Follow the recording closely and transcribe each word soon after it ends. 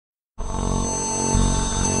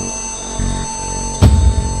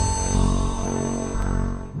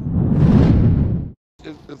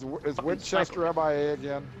Is Winchester MIA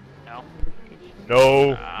again? No.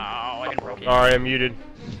 No. Oh, I broke it. Sorry, I'm muted.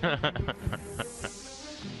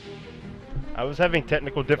 I was having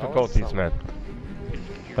technical difficulties, man.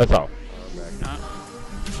 That's all.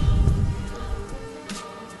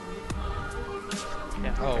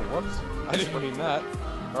 Yeah. Oh, whoops. I didn't mean that.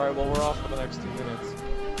 Alright, well, we're off for the next 2 minutes.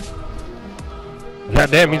 God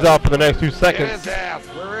damn, he's off for the next 2 seconds. Get his ass.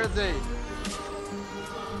 Where is he?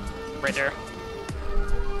 Right there.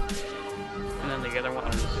 And then the other one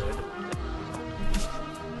is good.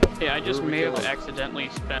 Yeah, I just may have accidentally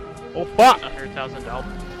spent Oh fuck! $100,000.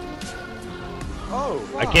 Oh!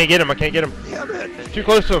 I can't get him. I can't get him. Damn it. Too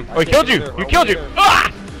close to him. Oh, he killed you. You killed you.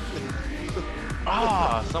 Ah!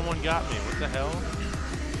 Ah, someone got me. What the hell?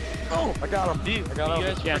 Oh, I got him. Dude, I got him. you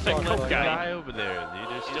guys Yeah, protect fucking the guy. guy over there, dude.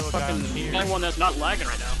 There's still a guy Fucking here. the only one that's not lagging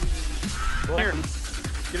right now. Here.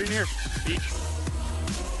 Get in here. Beach.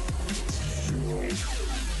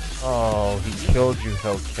 Oh, he killed you,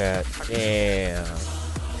 Hellcat. Damn.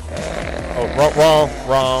 Oh,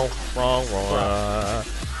 wrong.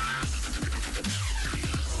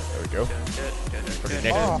 There we go. Pretty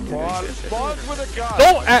Oh, negative. Spawns with a gun.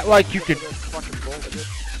 Don't act like you could Fucking bullshit.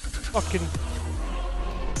 fucking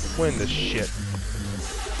win this shit.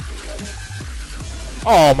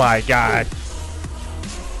 Oh my god.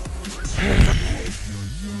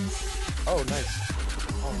 Oh, nice.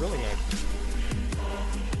 Oh, really nice.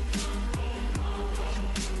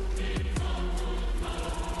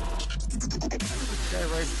 Guy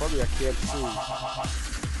right in front of me, I can't see.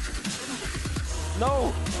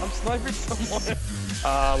 No! I'm sniping someone!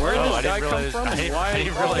 Where did Oh, I this guy didn't come realize- from? I didn't- Why? I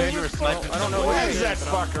didn't realize you were sniping I don't know Who who is that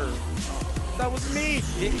fucker? That was me!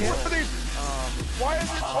 Why is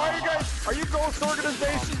it? Why are you guys? Are you Ghost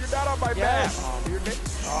Organization? You're not on my Yes. map.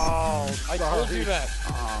 Oh, I told you that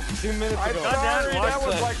 2 minutes I'm ago. sorry, that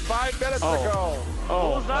was like 5 minutes ago. Oh,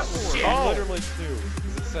 What was that for? Shit. Oh. Literally 2.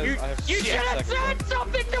 It says I have 6 seconds.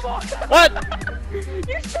 something to me! What? You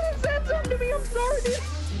should have said something to me, I'm sorry, dude.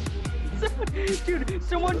 Dude,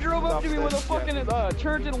 someone drove up to me with a fucking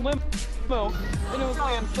charging limo, and it was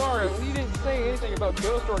like, I'm sorry, you didn't say anything about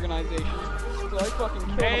ghost organizations, so I fucking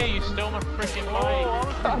killed Hey, him. you stole my freaking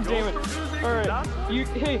mic. God damn it. Alright, you,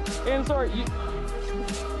 hey, and sorry, you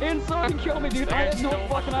killed me, dude. I had no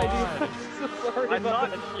fucking idea. I'm so sorry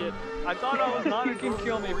about that shit. I thought I was not You can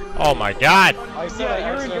kill me. Oh my god. I said Yeah,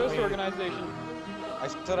 I you're in ghost accidentally- organization. I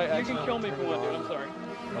said I You can kill me if you want, dude, I'm sorry.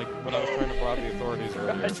 Like when I was trying to bribe the authorities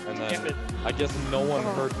earlier, and Damn then it. I guess no one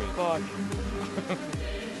heard me. Fuck.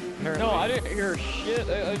 No, I didn't hear shit.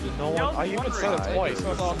 I just No one. I even said it twice.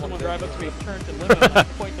 I saw someone drive up to me, turn to limit, and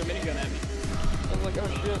point their minigun at me. I was like, oh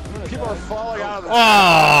shit, I'm gonna People die. are falling out of the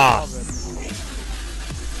Ah!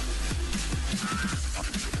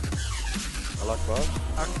 I luck bug.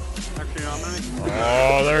 Actually, no, I'm gonna...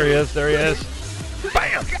 Oh, there he is. There he is.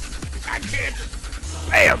 Bam!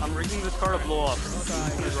 Bam! I'm rigging this car to blow up.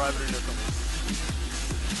 I'm gonna drive it into something.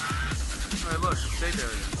 Alright, look, stay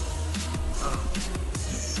there.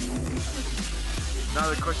 Now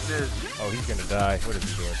the question is, Oh, he's gonna die. What is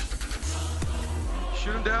he doing?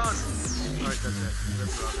 shoot him down. Alright, that's it.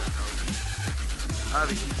 That's what I have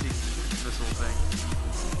a heat seek missile thing.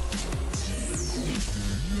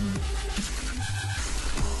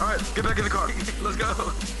 Alright, get back in the car. Let's go.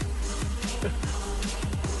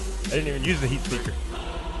 I didn't even use the heat seeker.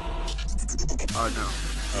 Oh no.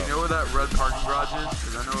 You know where that red parking garage is?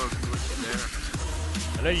 Because I know a few there.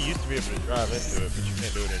 I know you used to be able to drive into it, but you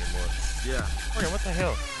can't do it anymore. Yeah. Okay, what the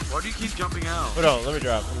hell? Why do you keep jumping out? Hold on, let me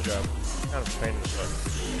drive. Kind of a pain in the butt.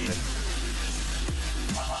 Shit.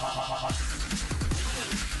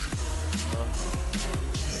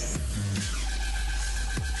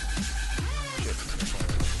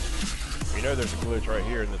 You know there's a glitch right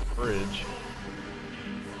here in this bridge.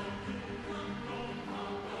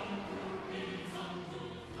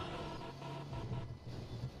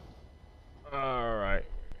 Alright.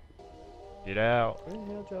 Get out. Where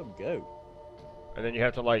the hell did y'all go? And then you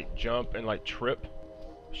have to like jump and like trip.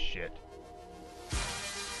 Shit.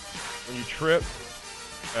 When you trip,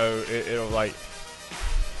 oh, it'll like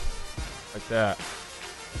that.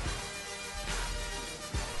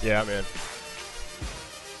 Yeah, I'm in.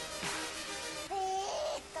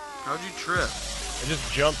 How'd you trip? I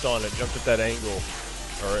just jumped on it, jumped at that angle,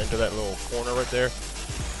 or into that little corner right there,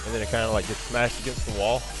 and then it kind of like gets smashed against the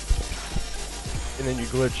wall, and then you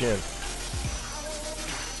glitch in.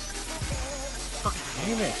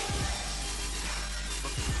 Damn it!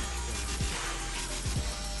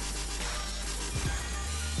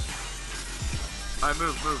 Alright,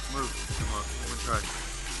 move. Come on, one try.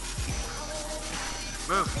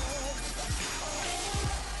 Move.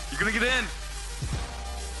 You're gonna get in.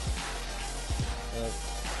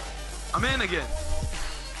 I'm in again.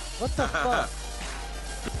 What the fuck?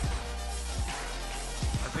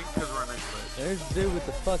 I think because we're next to it. There's the dude with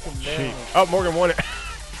the fucking Shit. bell. Oh, Morgan won it.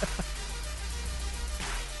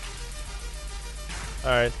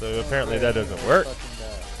 Alright, so apparently that doesn't work. Dude,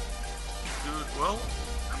 well,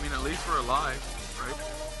 I mean, at least we're alive, right?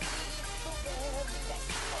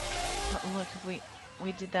 Look,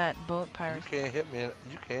 we did that boat You piracy. can't hit me. You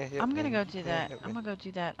can't hit me. I'm gonna go You do can't that. hit I'm me. gonna go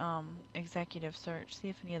do that executive search. See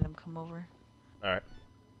if any of them come over. Alright.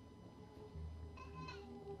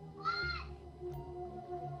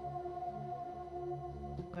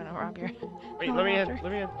 I'm gonna rob your. Wait, let me in.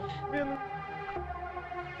 Let me in.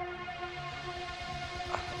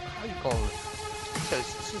 How you calling it?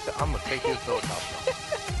 She said, I'm gonna take his door top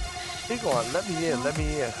off. He going, let me in, let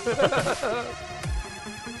me in. Oh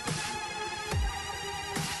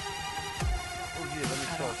yeah, let me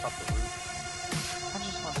show on top of the roof. I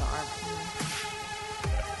just want the RP.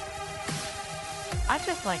 I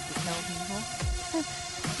just like to kill people.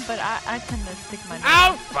 But I tend to stick my nose.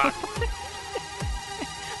 Ow! Fuck!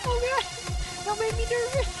 Oh god! That made me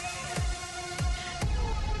nervous.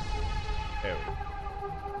 There we go.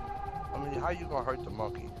 I mean, how you gonna hurt the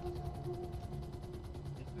monkey?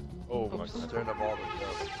 Oh my god. Stirring up all the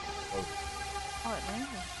stuff. Oh, it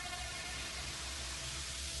landed.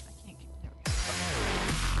 I can't get there.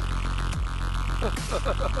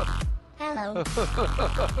 Hello.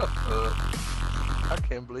 I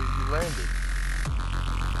can't believe you landed.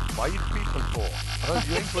 Why you creeping for?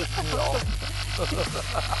 You ain't pushing me off.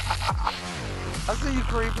 I see you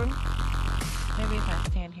creeping. Maybe if I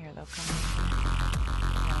stand here, they'll come in.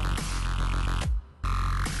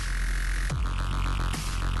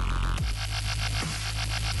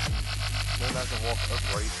 Then I can walk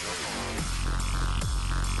upright.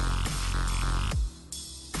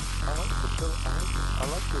 I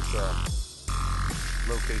like this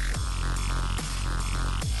location.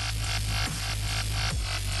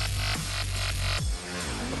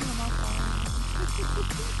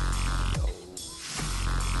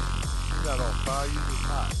 You're not on fire, you just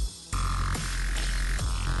hot.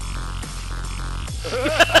 Oh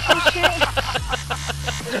shit!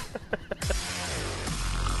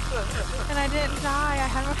 And I didn't die. I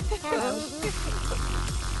have a.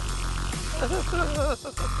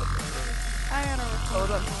 I gotta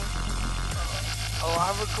record it. Oh, I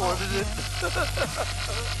recorded it.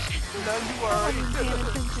 Don't you worry. I wasn't paying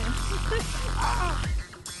attention.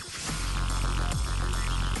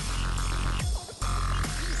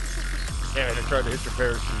 Damn it, I tried to hit your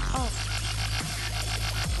parachute. Oh.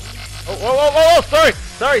 Oh, whoa, whoa, whoa, whoa, sorry!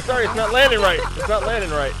 Sorry, it's not landing right. It's not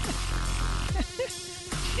landing right.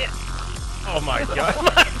 Shit. Oh my god.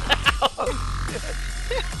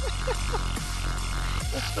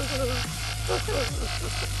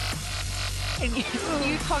 And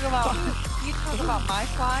you talk about my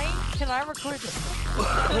flying? Can I record this?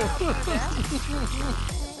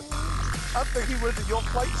 I think he went to your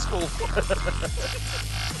flight school.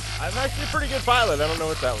 I'm actually a pretty good pilot. I don't know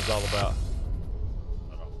what that was all about.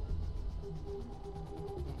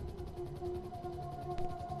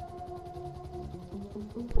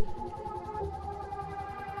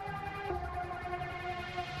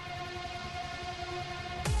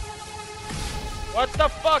 What the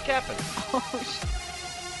fuck happened? Oh shit.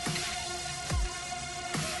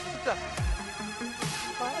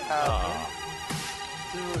 What happened?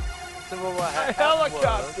 So what A happened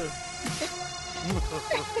helicopter! Can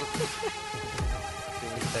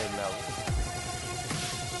you say no?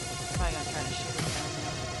 Probably gonna try to shoot it down.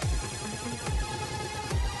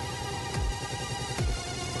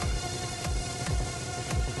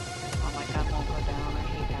 Oh my god, won't go down. I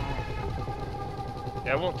hate that.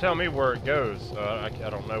 Yeah, it won't tell me where it goes. I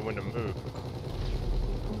don't know when to move.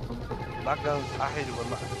 My guns, I hate it when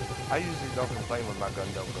I usually don't complain when my gun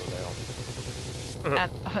don't go down.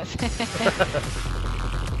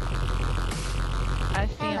 I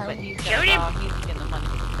see him, but he's Shoot him! he's getting the money.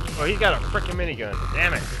 Oh, he's got a freaking minigun.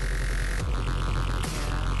 Damn it.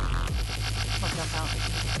 I'll jump out.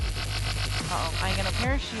 Uh-oh, I ain't gonna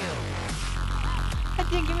parachute. I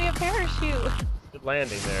didn't give me a parachute. Good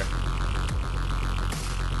landing there.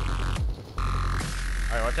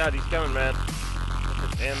 Alright, watch out. He's coming, man.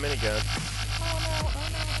 That's a damn minigun.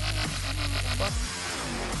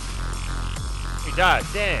 He died.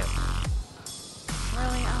 Damn.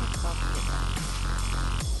 Really? I was supposed to get that.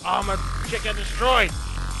 Oh, my chick got destroyed.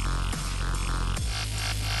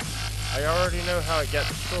 I already know how it got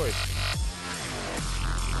destroyed.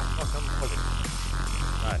 Oh, fuck, I'm fucking.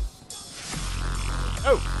 Alright.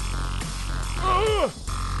 Oh! Oh!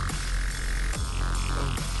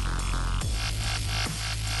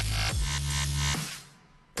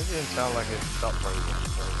 Stop praising.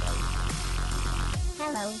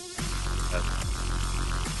 Hello.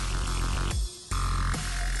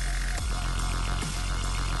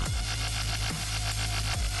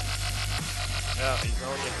 Yeah, he's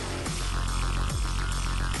on you.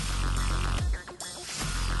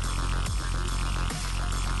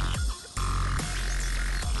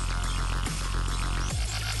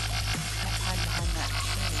 Hide behind that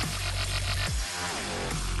tree.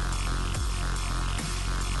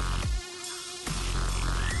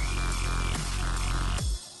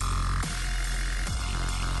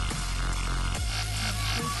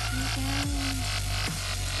 Chase you down.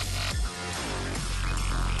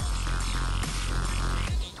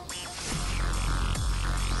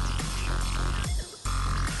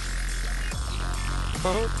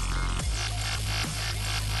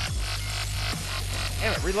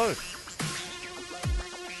 Damn it, reload.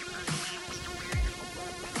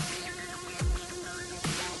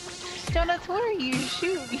 Donuts, where are you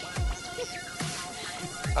shooting?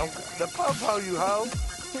 I'm the po-po, you hoe.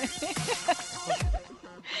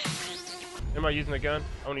 Am I using a gun?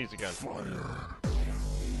 I want to use a gun.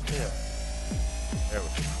 Yeah. There we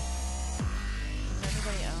go.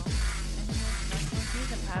 Anybody else? You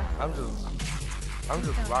can pass. I'm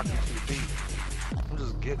just rocking to the beat. I'm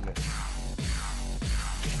just getting it.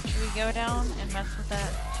 Should we go down and mess with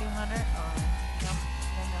that 200 or no?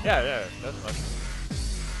 Yeah, that's fine.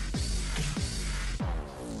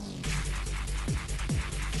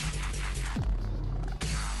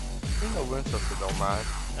 You know Winchester don't mind.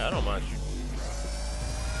 Yeah, I don't mind you.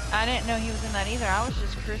 I didn't know he was in that either. I was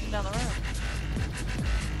just cruising down the road.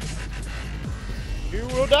 You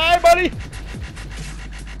will die, buddy!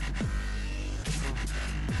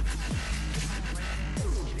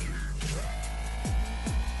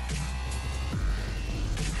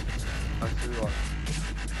 I see what.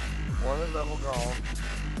 One is level gone.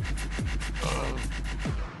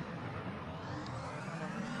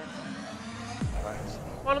 Nice.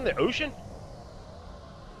 What, in the ocean?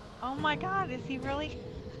 Oh my god, is he really?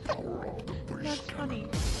 That's funny.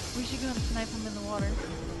 We should go and snipe him in the water.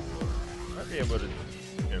 I'd be able to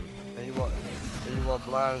him. And you want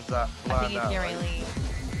blind I think he's out, getting right? leave.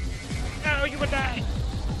 No, you would die!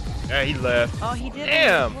 Yeah, he left. Oh, he did.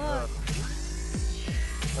 Damn! Look.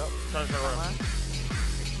 Nope, trying to turn around.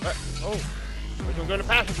 Right. Oh, we're gonna go to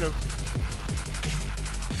passive now.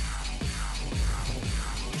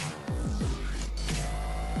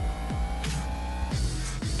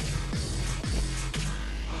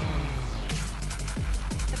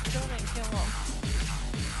 That still didn't kill him.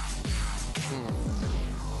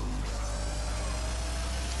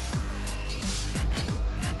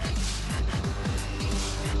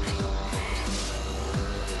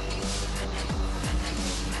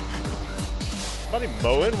 Somebody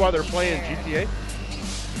mowing while they're playing GTA?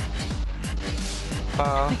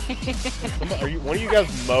 Are you? One of you guys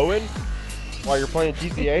mowing while you're playing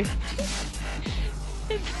GTA?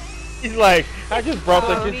 He's like, I just brought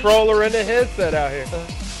the controller and the headset out here.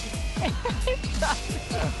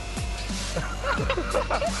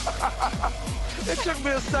 It took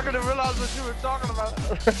me a second to realize what you were talking about.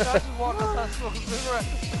 I just walked outside smoking cigarettes.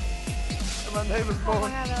 And my neighbor's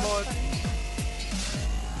mowing.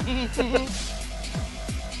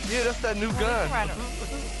 Yeah, that's that new gun.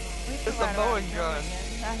 It's a mowing gun.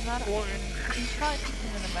 That's not a... He's probably keeping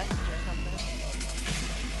in a message or something.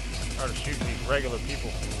 Trying to shoot these regular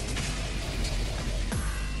people.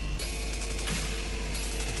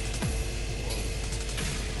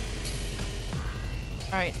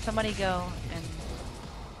 Alright, somebody go and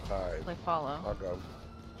Alright, play follow. I'll go.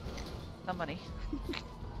 Somebody.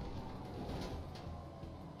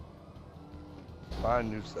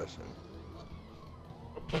 Find new session.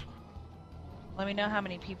 Let me know how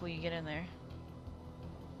many people you get in there.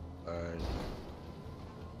 Alright.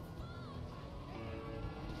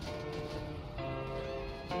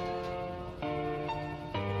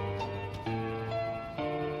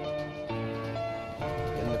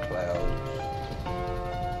 In the clouds.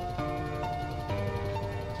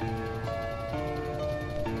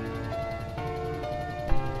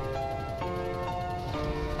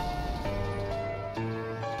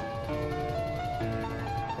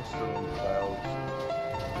 I'm still in the clouds.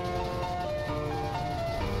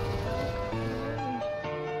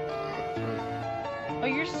 Oh,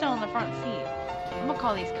 you're still in the front seat. I'm gonna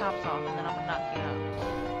call these cops off and then I'm gonna knock you out.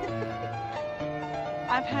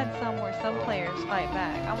 I've had some where some players fight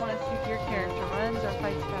back. I want to see if your character runs or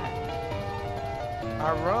fights back.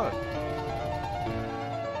 I run.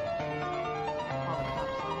 Call the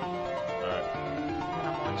cops on me. Alright. And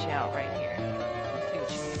I'm gonna let you out right here. Let's see what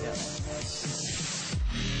you can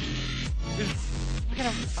do. Look at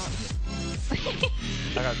him. Oh, I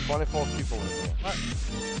got 24 people in here.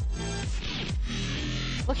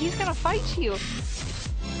 Look, he's gonna fight you.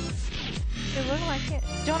 It looked like it.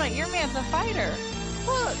 Donut, your man's a fighter.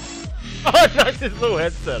 Look. Oh, I knocked his little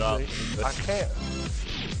headset off. I can't.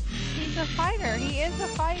 He's a fighter. He is a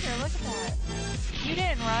fighter. Look at that. You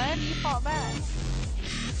didn't run. You fought back.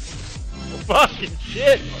 Fucking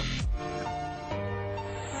shit. Okay,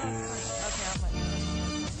 I'm like.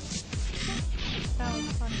 That was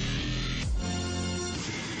funny.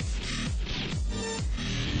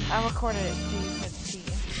 I recorded it so you could see.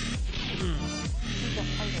 He's a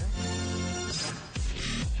fighter.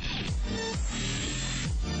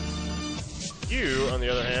 You, on the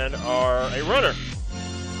other hand, are a runner.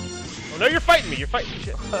 Oh no, you're fighting me. You're fighting me.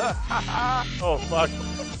 Shit. Oh fuck.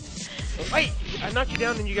 Wait, I knocked you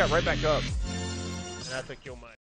down and you got right back up. And I took your money.